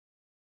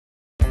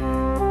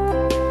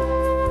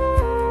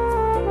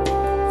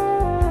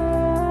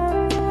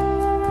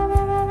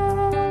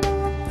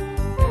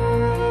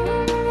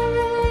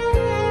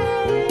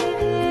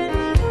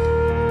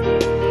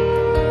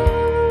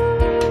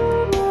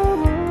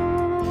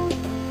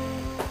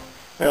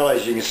Well,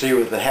 as you can see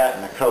with the hat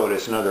and the coat,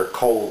 it's another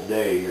cold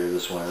day here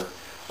this winter.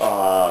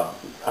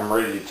 I'm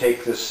ready to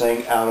take this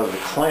thing out of the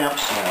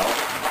clamps now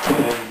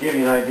and give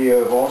you an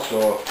idea of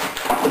also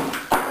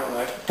what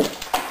I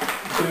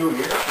do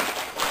here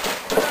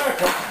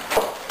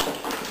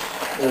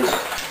is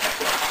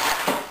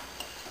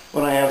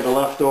when I have the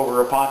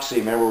leftover epoxy.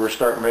 Remember, we're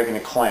starting making a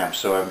clamp,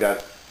 so I've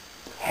got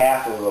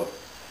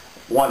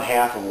one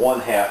half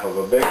of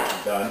a big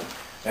one done,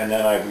 and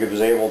then I was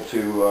able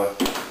to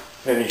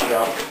finish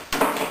up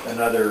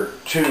another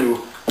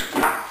two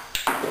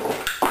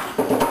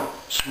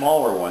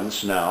smaller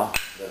ones now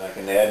that I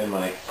can add to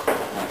my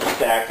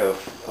stack of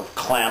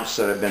clamps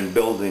that I've been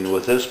building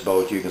with this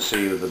boat. You can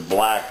see the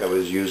black I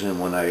was using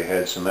when I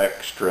had some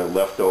extra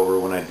left over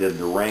when I did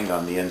the ring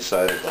on the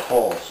inside of the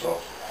hull.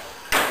 So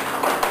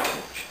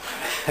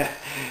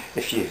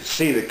if you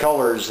see the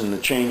colors and the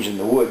change in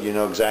the wood, you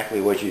know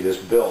exactly what you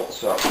just built.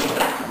 So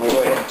I'm going to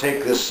go ahead and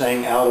take this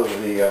thing out of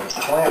the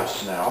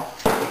clamps now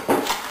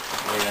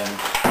and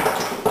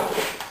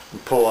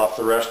pull off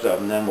the rest of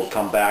them. Then we'll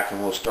come back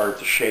and we'll start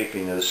the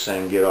shaping of this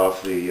thing, get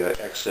off the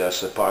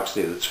excess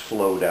epoxy that's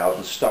flowed out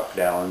and stuck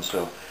down,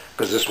 so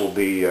because this will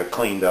be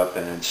cleaned up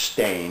and then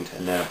stained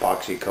and then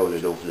epoxy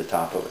coated over the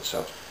top of it.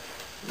 So,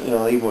 you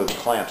know, even with the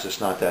clamps, it's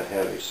not that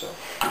heavy. So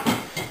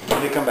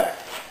let me come back.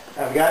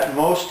 I've gotten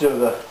most of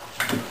the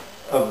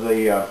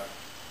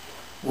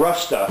rough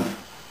stuff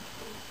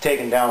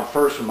taken down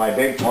first with my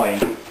big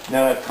plane.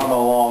 Then I've come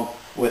along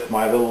with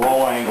my little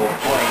low angle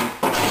plane,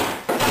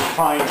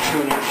 fine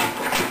tuning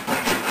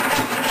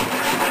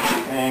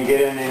and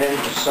getting it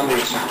into some of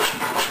these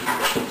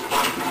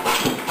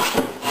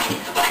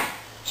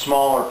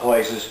smaller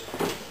places,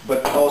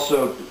 but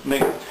also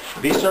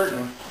be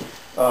certain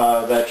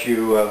that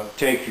you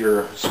take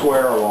your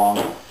square along,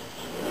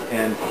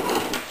 and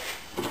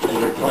as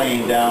you're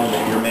playing down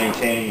that you're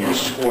maintaining your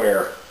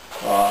square.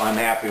 I'm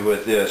happy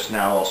with this.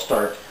 Now I'll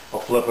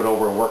flip it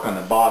over and work on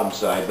the bottom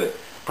side, but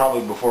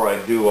probably before I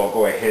do, I'll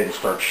go ahead and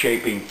start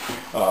shaping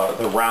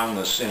the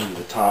roundness into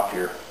the top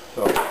here.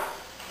 So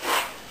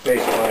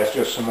basically that's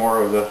just some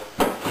more of the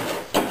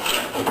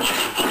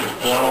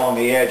one along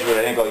the edge, but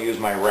I think I'll use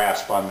my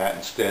rasp on that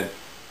instead.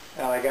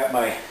 Now I got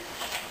my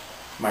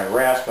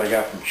rasp I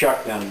got from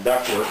Chuck down in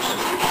Duckworks.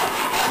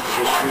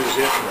 I just use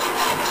it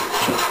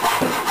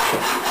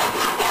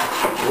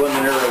to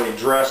preliminarily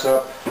dress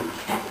up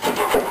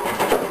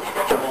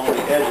along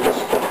the edges.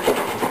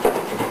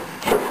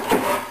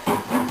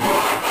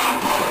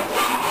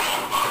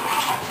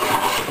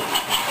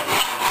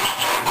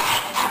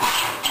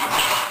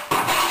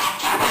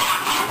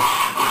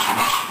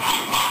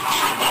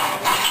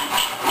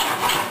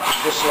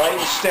 Just light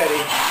and steady.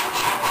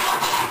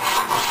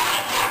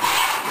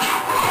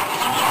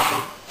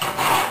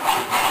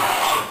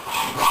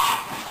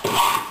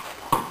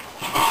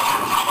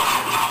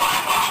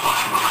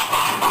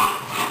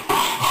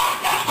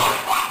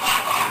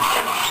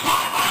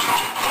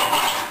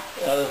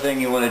 The other thing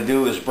you want to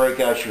do is break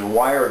out your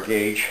wire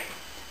gauge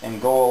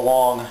and go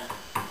along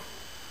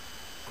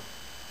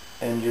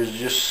and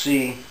just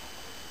see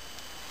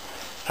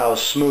how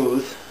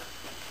smooth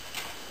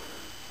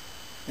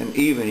and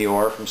even you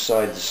are from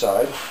side to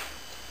side.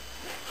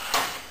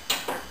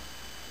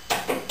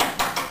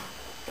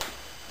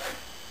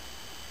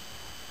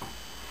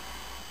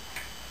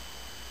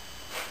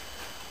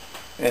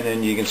 And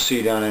then you can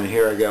see down in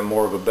here I got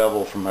more of a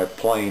bevel from my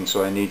plane,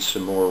 so I need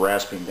some more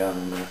rasping down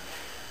in there.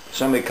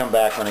 So let me come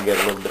back when I get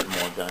a little bit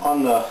more done.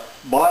 On the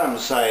bottom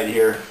side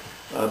here,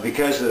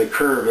 because of the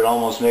curve, it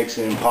almost makes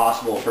it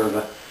impossible for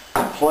the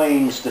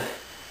planes to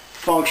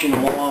function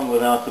along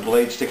without the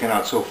blade sticking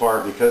out so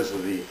far because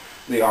of the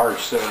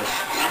arch. So try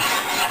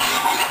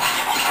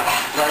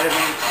to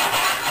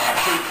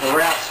keep the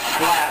rasp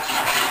flat,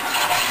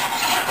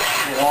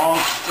 long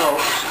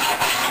strokes.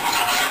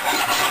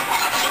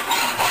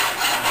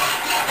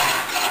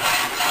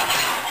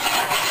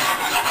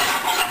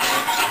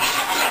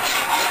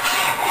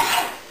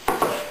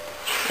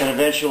 And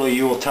eventually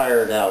you will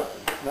tire it out.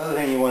 Another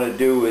thing you want to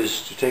do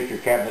is to take your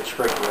cabinet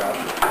scraper out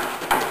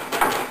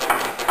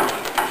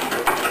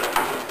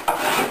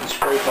and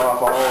scrape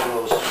off all of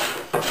those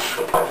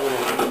little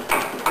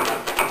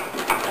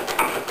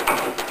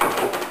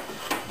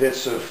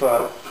bits of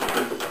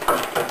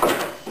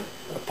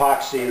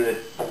epoxy that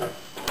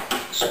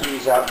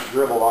squeeze out and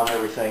dribble on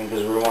everything,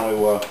 because we want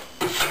to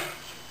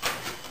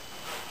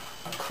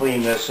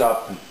clean this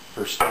up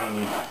for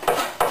staining.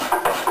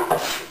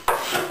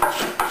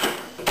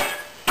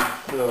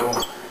 So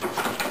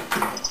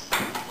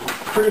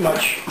pretty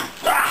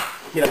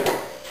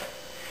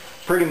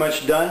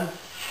much done.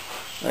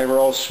 They were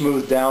all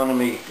smoothed down,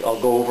 and I'll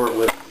go over it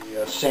with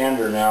the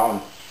sander now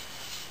and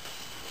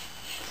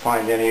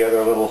find any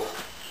other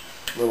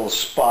little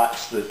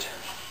spots that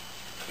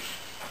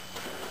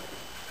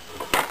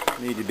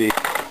need to be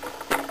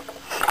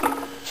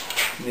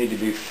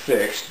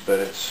fixed, but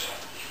it's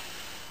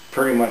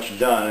pretty much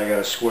done. I got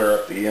to square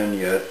up the end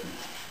yet,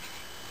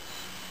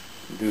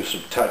 do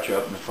some touch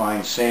up and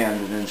fine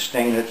sand, and then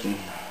stain it, and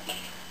it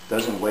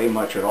doesn't weigh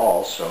much at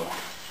all, so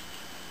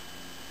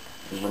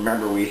Because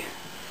remember, we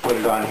put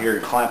it on here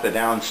to clamp it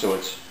down so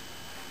it's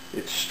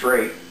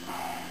straight,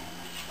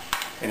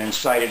 and then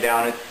sight it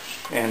down it,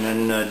 and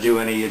then do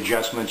any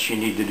adjustments you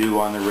need to do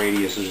on the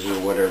radiuses or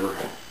whatever.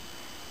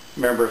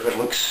 Remember, if it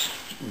looks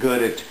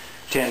good at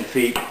 10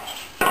 feet,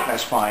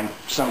 that's fine.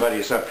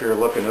 Somebody's up here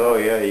looking, oh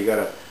yeah, you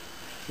gotta,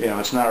 you know,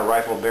 it's not a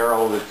rifle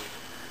barrel that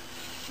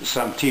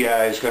some TI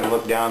is going to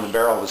look down the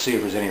barrel to see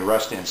if there's any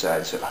rust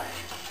inside. So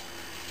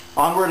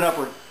onward and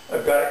upward.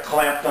 I've got it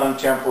clamped on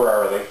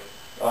temporarily.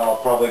 I'll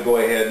probably go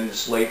ahead, and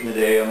it's late in the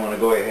day, I'm going to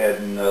go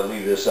ahead and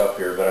leave this up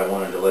here, but I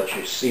wanted to let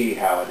you see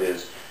how it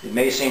is. It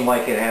may seem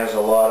like it has a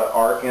lot of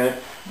arc in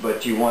it,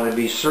 but you want to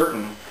be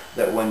certain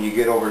that when you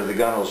get over to the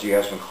gunnels you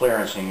have some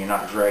clearance and you're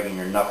not dragging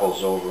your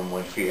knuckles over them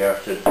if you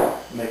have to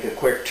make a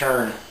quick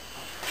turn.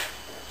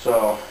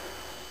 So,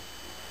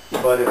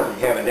 but if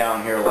you have it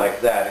down here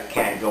like that, it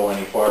can't go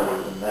any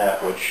farther than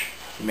that, which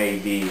may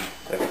be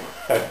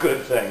a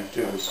good thing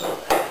too. So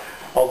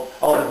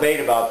I'll debate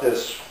about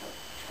this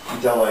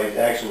until I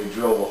actually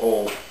drill the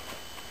hole.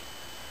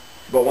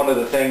 But one of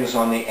the things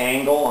on the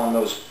angle, on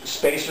those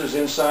spacers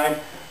inside,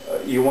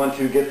 you want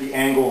to get the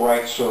angle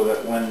right so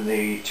that when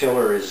the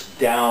tiller is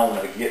down,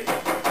 get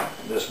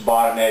this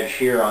bottom edge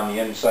here on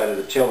the inside of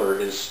the tiller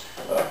is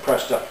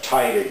pressed up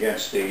tight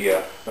against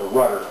the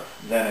rudder.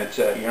 Then it's,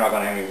 you're not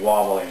going to have any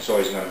wobbling. It's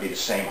always going to be the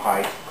same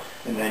height.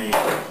 And then you,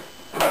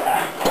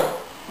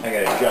 I got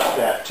to adjust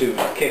that too,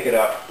 kick it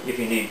up if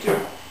you need to.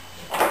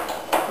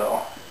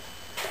 So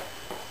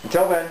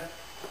until then,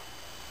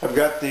 I've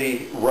got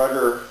the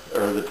rudder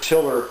or the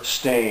tiller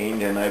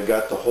stained, and I've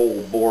got the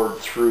whole board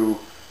through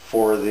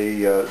for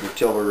the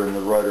tiller and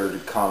the rudder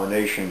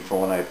combination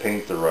for when I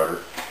paint the rudder.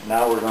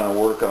 Now we're going to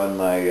work on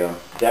my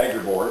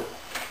Daggerboard,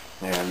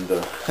 and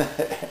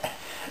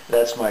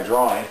that's my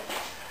drawing.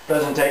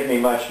 Doesn't take me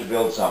much to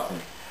build something.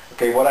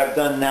 Okay, what I've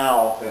done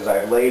now is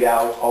I've laid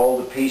out all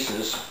the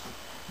pieces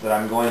that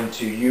I'm going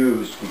to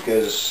use,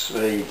 because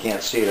you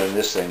can't see it on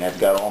this thing. I've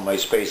got all my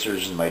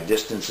spacers and my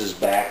distances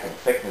back and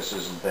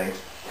thicknesses and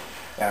things.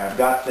 And I've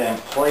got them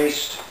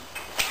placed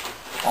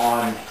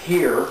on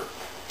here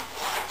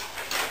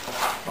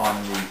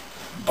on the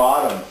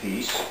bottom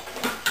piece,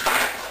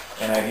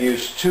 and I've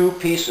used two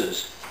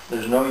pieces.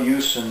 There's no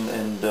use in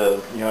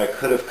you know, I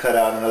could have cut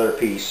out another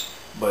piece,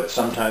 but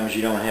sometimes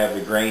you don't have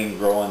the grain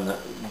growing,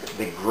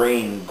 the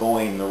grain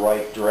going the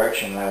right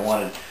direction, and I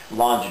wanted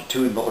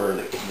longitudinal, or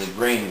the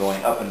grain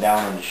going up and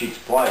down on the sheets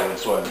of plywood.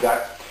 So I've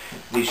got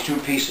these two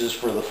pieces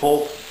for the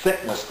full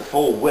thickness, the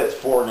full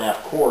width, 4.5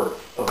 cord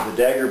of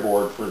the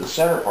Daggerboard for the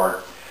center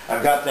part.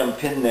 I've got them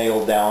pin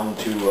nailed down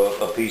to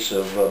a piece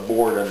of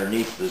board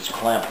underneath that's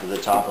clamped to the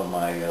top of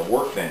my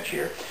workbench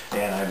here,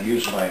 and I've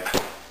used my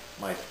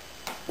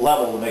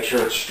level to make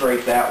sure it's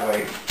straight that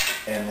way,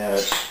 and then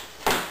it's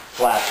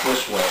flat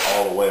this way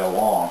all the way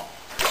along.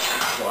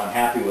 So I'm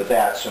happy with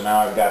that. So now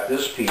I've got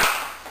this piece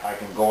I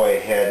can go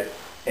ahead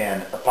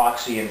and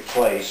epoxy in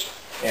place,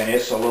 and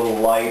it's a little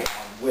light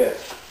on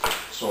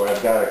width, so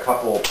I've got a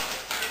couple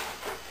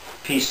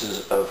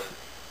pieces of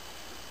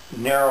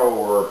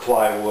narrower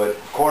plywood,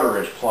 1/4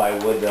 inch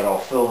plywood, that I'll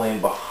fill in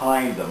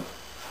behind them.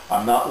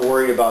 I'm not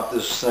worried about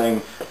this thing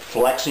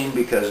flexing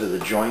because of the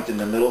joint in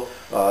the middle.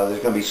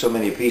 There's going to be so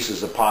many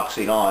pieces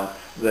epoxied on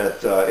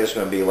that it's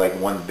going to be like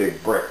one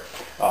big brick.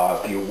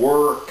 If you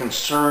were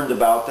concerned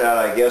about that,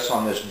 I guess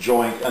on this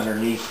joint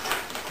underneath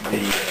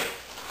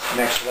the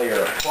next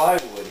layer of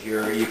plywood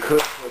here, you could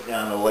put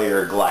down a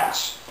layer of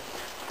glass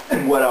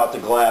and wet out the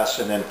glass,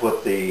 and then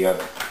put the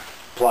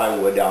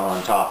plywood down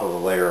on top of a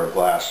layer of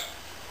glass.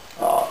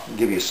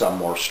 Give you some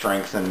more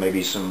strength and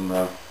maybe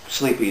some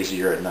sleep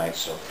easier at night.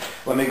 So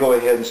let me go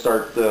ahead and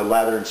start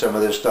lathering some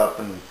of this stuff,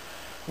 and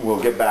we'll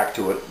get back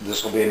to it.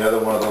 This will be another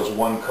one of those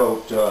one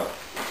coat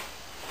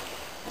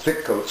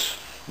thick coats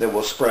that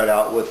will spread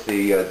out with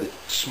the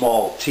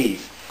small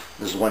teeth.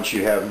 This is once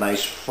you have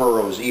nice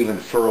furrows, even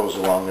furrows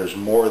along, there's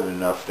more than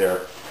enough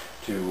there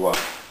to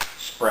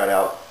spread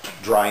out,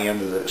 dry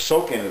into the,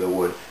 soak into the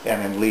wood,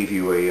 and then leave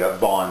you a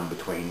bond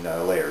between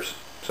layers.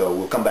 So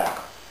we'll come back.